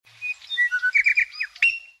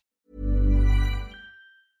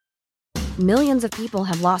Millions of people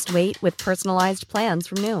have lost weight with personalized plans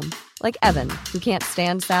from Noom. Like Evan, who can't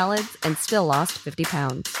stand salads and still lost 50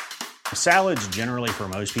 pounds. Salads generally for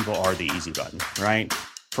most people are the easy button, right?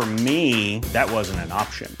 For me, that wasn't an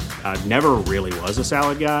option. I never really was a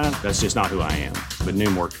salad guy. That's just not who I am. But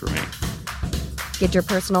Noom worked for me. Get your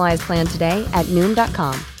personalized plan today at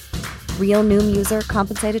Noom.com. Real Noom user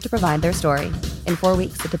compensated to provide their story. In 4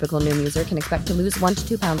 weeks, the typical Noom user can expect to lose 1 to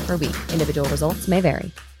 2 pounds per week. Individual results may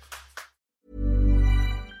vary.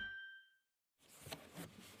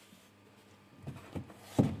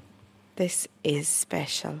 This is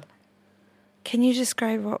special. Can you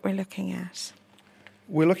describe what we're looking at?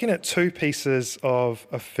 We're looking at two pieces of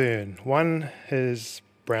a fern. One is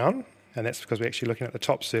brown, and that's because we're actually looking at the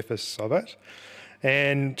top surface of it.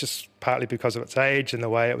 And just partly because of its age and the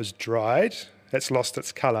way it was dried, it's lost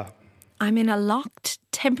its colour. I'm in a locked,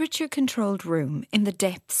 temperature-controlled room in the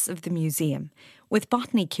depths of the museum with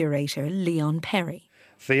botany curator Leon Perry.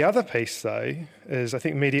 The other piece, though, is I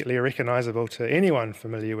think immediately recognisable to anyone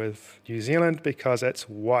familiar with New Zealand because it's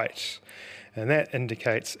white, and that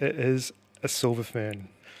indicates it is a silver fern,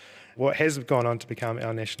 what has gone on to become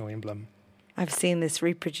our national emblem. I've seen this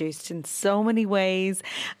reproduced in so many ways,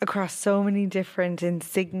 across so many different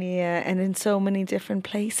insignia and in so many different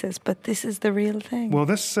places, but this is the real thing. Well,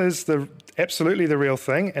 this is absolutely the real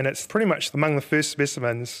thing, and it's pretty much among the first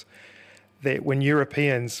specimens that when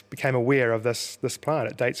Europeans became aware of this plant.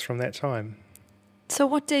 It dates from that time. So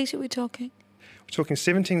what date are we talking? We're talking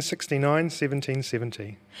 1769,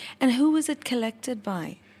 1770. And who was it collected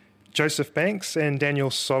by? Joseph Banks and Daniel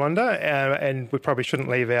Solander, and we probably shouldn't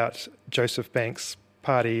leave out Joseph Banks'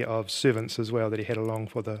 party of servants as well that he had along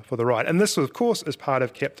for the ride. And this, of course, is part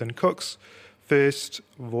of Captain Cook's first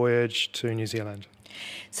voyage to New Zealand.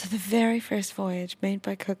 So the very first voyage made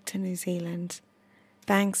by Cook to New Zealand,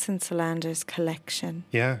 Banks and Solander's collection.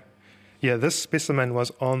 Yeah, this specimen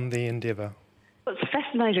was on the Endeavour. It's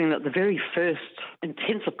fascinating that the very first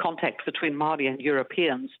intensive contact between Māori and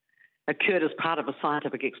Europeans occurred as part of a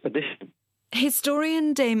scientific expedition.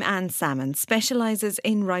 Historian Dame Anne Salmon specialises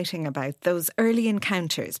in writing about those early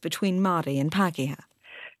encounters between Māori and Pākehā.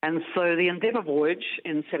 And so the Endeavour voyage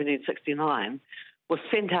in 1769 was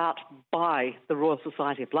sent out by the Royal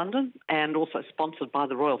Society of London and also sponsored by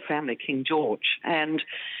the royal family, King George. And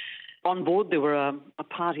on board there were a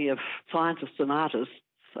party of scientists and artists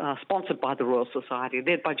sponsored by the Royal Society,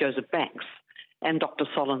 led by Joseph Banks and Dr.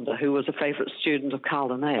 Solander, who was a favourite student of Carl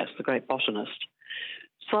Linnaeus, the great botanist.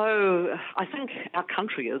 So I think our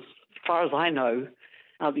country is, as far as I know,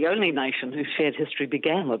 the only nation whose shared history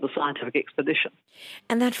began with a scientific expedition.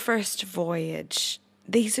 And that first voyage,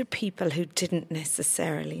 these are people who didn't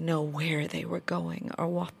necessarily know where they were going or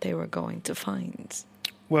what they were going to find.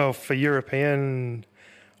 Well, for European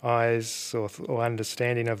eyes or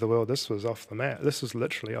understanding of the world, this was off the map. This was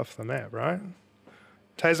literally off the map, right?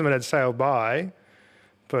 Tasman had sailed by,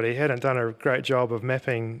 but he hadn't done a great job of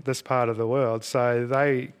mapping this part of the world, so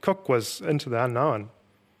Cook was into the unknown.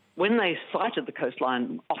 When they sighted the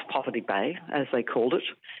coastline off Poverty Bay, as they called it,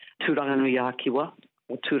 Turanganuiakiwa,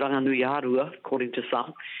 or Turanganuiarua, according to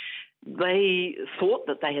some, they thought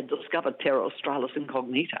that they had discovered Terra Australis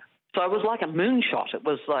incognita. So it was like a moonshot. It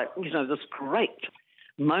was like, this great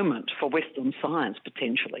moment for Western science,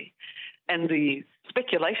 potentially. And the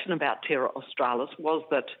speculation about Terra Australis was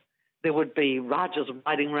that there would be Rajas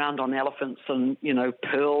riding around on elephants and,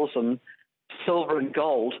 pearls and silver and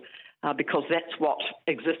gold, because that's what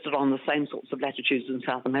existed on the same sorts of latitudes in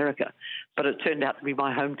South America. But it turned out to be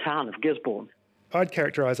my hometown of Gisborne. I'd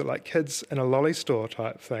characterise it like kids in a lolly store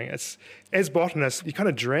type thing. As botanists, you kind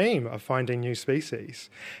of dream of finding new species.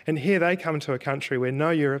 And here they come to a country where no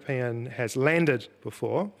European has landed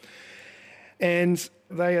before. And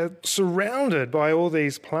they are surrounded by all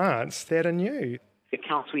these plants that are new. The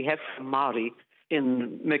accounts we have from Māori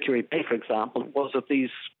in Mercury Bay, for example, was of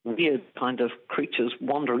these weird kind of creatures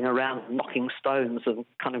wandering around, knocking stones and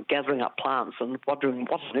kind of gathering up plants and wondering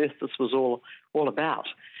what on earth this was all about.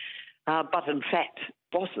 But in fact,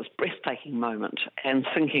 it was this breathtaking moment, and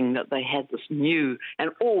thinking that they had this new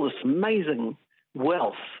and all this amazing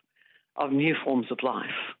wealth of new forms of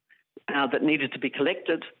life that needed to be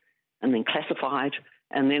collected and then classified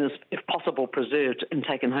and then, if possible, preserved and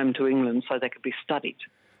taken home to England so they could be studied.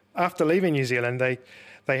 After leaving New Zealand, they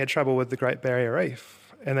had trouble with the Great Barrier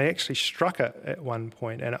Reef, and they actually struck it at one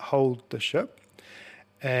point, and it holed the ship.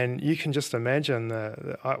 And you can just imagine,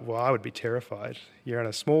 I would be terrified. You're in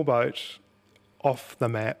a small boat off the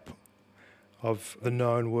map of the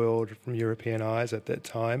known world from European eyes at that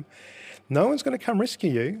time. No one's going to come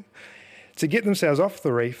rescue you. To get themselves off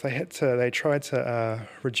the reef, they tried to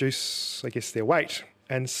reduce, their weight.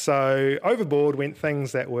 And so overboard went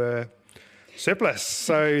things that were surplus.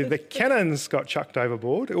 So the cannons got chucked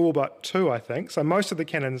overboard, all but 2, I think. So most of the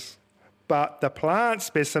cannons, but the plant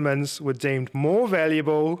specimens were deemed more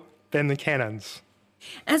valuable than the cannons.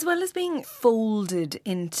 As well as being folded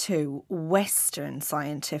into Western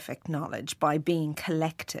scientific knowledge by being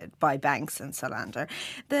collected by Banks and Solander,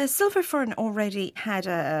 the silver fern already had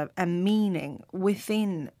a meaning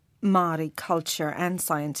within Māori culture and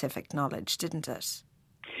scientific knowledge, didn't it?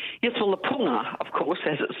 Yes, well, the punga, of course,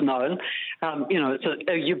 as it's known, it's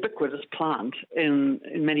a ubiquitous plant in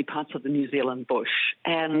many parts of the New Zealand bush.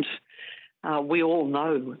 And we all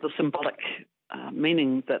know the symbolic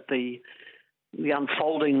meaning that the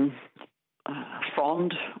unfolding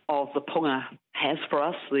frond of the punga has for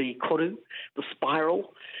us, the koru, the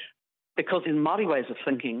spiral, because in Māori ways of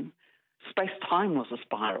thinking, space-time was a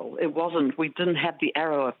spiral. We didn't have the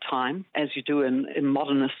arrow of time, as you do in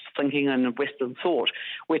modernist thinking and Western thought,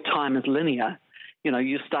 where time is linear.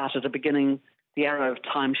 You start at a beginning, the arrow of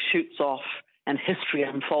time shoots off, and history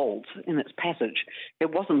unfolds in its passage.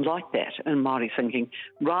 It wasn't like that in Māori thinking.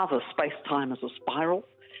 Rather, space-time is a spiral,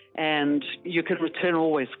 and you can return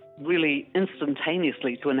always really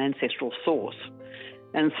instantaneously to an ancestral source.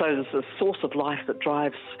 And so there's a source of life that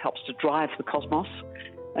helps to drive the cosmos,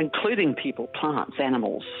 including people, plants,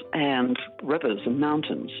 animals, and rivers and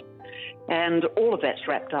mountains. And all of that's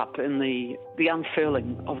wrapped up in the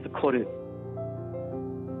unfurling of the koru.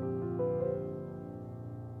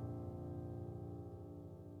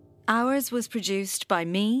 Ours was produced by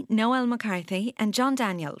me, Noel McCarthy, and John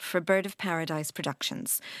Daniel for Bird of Paradise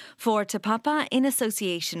Productions, for Te Papa in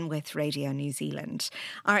association with Radio New Zealand.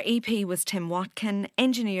 Our EP was Tim Watkin,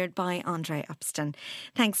 engineered by Andre Upston.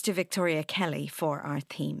 Thanks to Victoria Kelly for our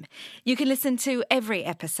theme. You can listen to every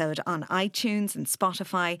episode on iTunes and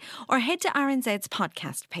Spotify, or head to RNZ's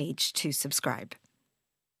podcast page to subscribe.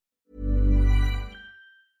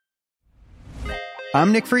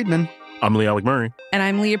 I'm Nick Friedman. I'm Lee Alec Murray. And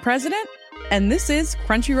I'm Leah President. And this is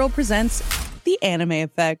Crunchyroll Presents The Anime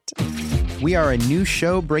Effect. We are a new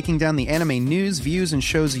show breaking down the anime news, views, and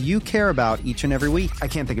shows you care about each and every week. I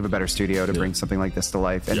can't think of a better studio to bring something like this to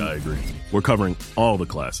life. And I agree. We're covering all the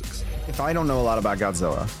classics. If I don't know a lot about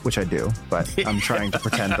Godzilla, which I do, but I'm trying to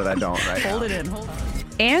pretend that I don't right Hold it in.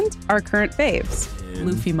 And our current faves.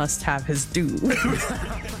 Luffy must have his due.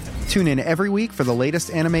 Tune in every week for the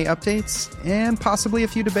latest anime updates and possibly a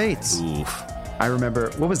few debates. Oof. I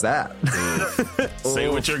remember, what was that? Say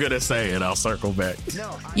what you're going to say and I'll circle back.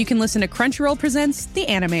 You can listen to Crunchyroll Presents The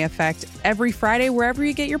Anime Effect every Friday wherever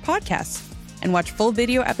you get your podcasts. And watch full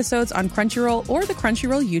video episodes on Crunchyroll or the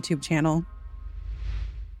Crunchyroll YouTube channel.